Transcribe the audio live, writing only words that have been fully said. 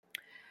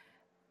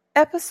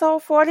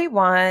Episode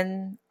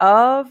 41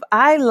 of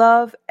I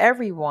Love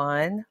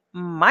Everyone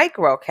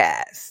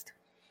Microcast.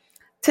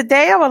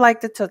 Today, I would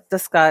like to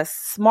discuss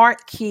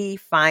smart key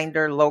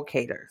finder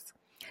locators.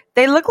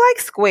 They look like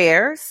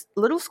squares,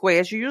 little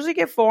squares. You usually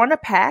get four in a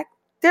pack.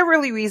 They're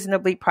really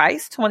reasonably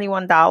priced,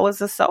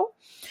 $21 or so.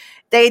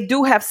 They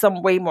do have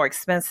some way more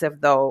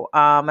expensive though,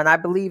 and I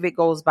believe it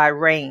goes by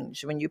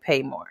range when you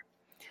pay more.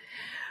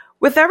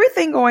 With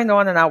everything going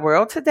on in our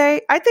world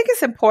today, I think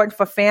it's important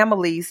for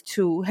families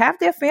to have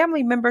their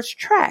family members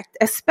tracked,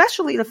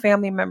 especially the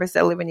family members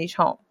that live in each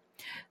home.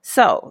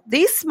 So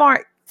these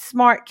smart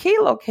key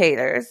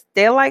locators,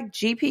 they're like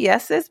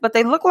GPSs, but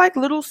they look like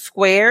little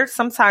squares.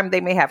 Sometimes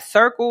they may have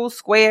circles,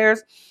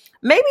 squares,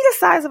 maybe the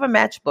size of a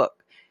matchbook.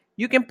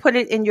 You can put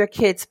it in your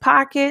kid's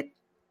pocket,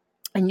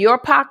 in your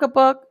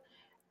pocketbook.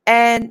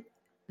 And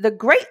the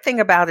great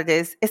thing about it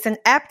is it's an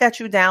app that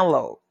you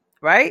download,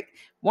 right?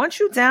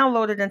 Once you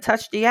download it and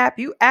touch the app,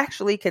 you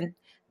actually can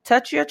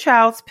touch your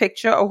child's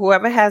picture or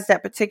whoever has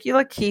that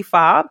particular key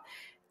fob,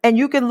 and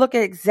you can look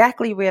at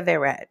exactly where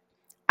they're at.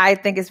 I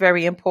think it's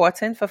very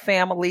important for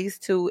families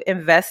to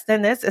invest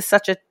in this. It's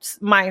such a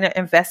minor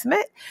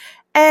investment,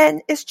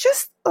 and it's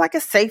just like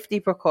a safety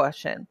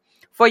precaution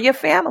for your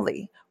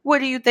family. What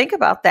do you think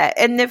about that?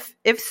 And if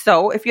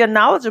you're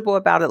knowledgeable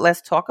about it, let's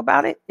talk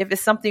about it. If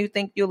it's something you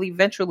think you'll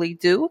eventually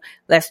do,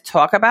 let's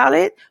talk about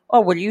it.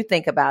 Or what do you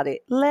think about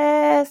it?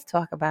 Let's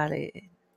talk about it.